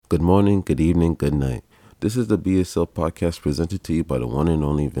Good morning, good evening, good night. This is the BSL podcast presented to you by the one and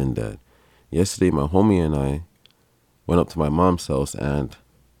only Vindad. Yesterday, my homie and I went up to my mom's house, and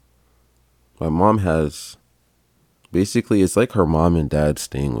my mom has basically, it's like her mom and dad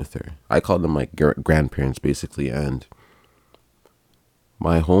staying with her. I call them like grandparents, basically, and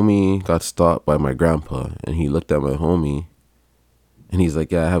my homie got stopped by my grandpa, and he looked at my homie, and he's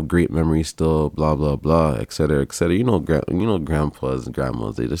like, "Yeah, I have great memories still, blah blah blah, etc. etc." Grandpas and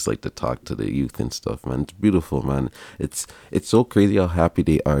grandmas, they just like to talk to the youth and stuff, man. It's beautiful, man. It's so crazy how happy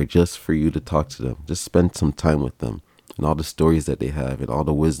they are just for you to talk to them, just spend some time with them, and all the stories that they have, and all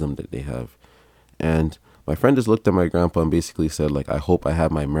the wisdom that they have. And my friend just looked at my grandpa and basically said, like, "I hope I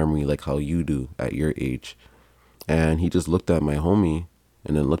have my memory like how you do at your age." And he just looked at my homie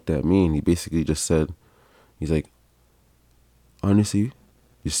and then looked at me, and he basically just said, he's like, "Honestly,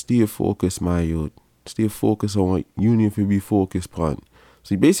 just stay focused, my youth. Stay focused on what you need to be focused on."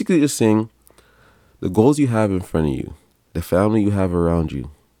 So he basically just saying the goals you have in front of you, the family you have around you,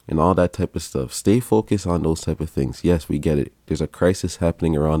 and all that type of stuff. Stay focused on those type of things. Yes, we get it. There's a crisis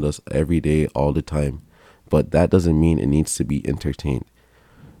happening around us every day, all the time. But that doesn't mean it needs to be entertained.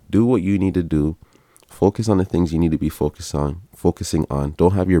 Do what you need to do. Focus on the things you need to be focusing on.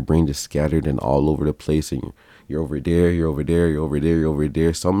 Don't have your brain just scattered and all over the place, and you're over there, you're over there, you're over there, you're over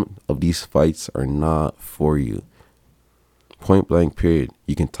there. Some of these fights are not for you. Point blank, period.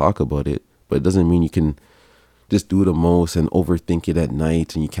 You can talk about it, but it doesn't mean you can just do the most and overthink it at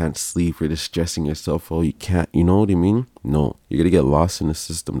night and you can't sleep. You're just stressing yourself. Oh, you can't, you know what I mean? No, you're going to get lost in the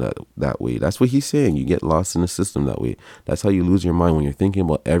system that way. That's what he's saying. You get lost in the system that way. That's how you lose your mind, when you're thinking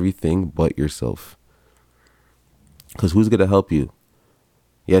about everything but yourself. Because who's going to help you?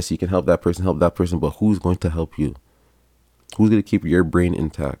 Yes, you can help that person, but who's going to help you? Who's going to keep your brain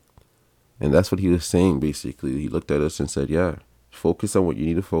intact? And that's what he was saying, basically. He looked at us and said, yeah, focus on what you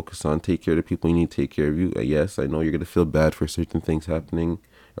need to focus on. Take care of the people you need to take care of you. Yes, I know you're going to feel bad for certain things happening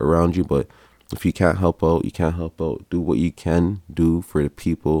around you, but if you can't help out, you can't help out. Do what you can do for the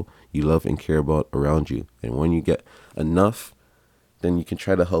people you love and care about around you. And when you get enough, then you can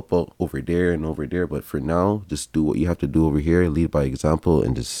try to help out over there and over there. But for now, just do what you have to do over here. Lead by example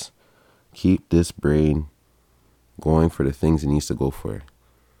and just keep this brain going for the things it needs to go for.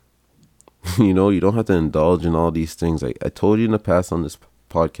 You don't have to indulge in all these things. I told you in the past on this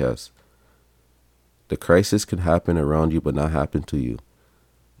podcast, the crisis could happen around you but not happen to you.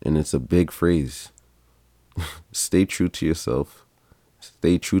 And it's a big phrase. Stay true to yourself.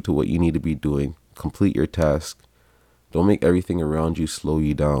 Stay true to what you need to be doing. Complete your task. Don't make everything around you slow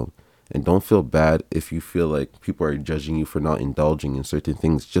you down. And don't feel bad if you feel like people are judging you for not indulging in certain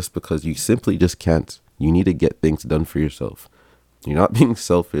things just because you simply just can't. You need to get things done for yourself. You're not being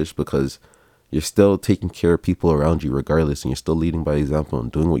selfish because you're still taking care of people around you regardless, and you're still leading by example and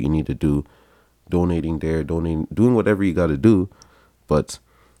doing what you need to do, doing whatever you got to do, but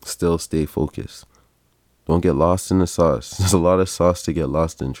still stay focused. Don't get lost in the sauce. There's a lot of sauce to get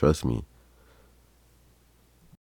lost in, trust me.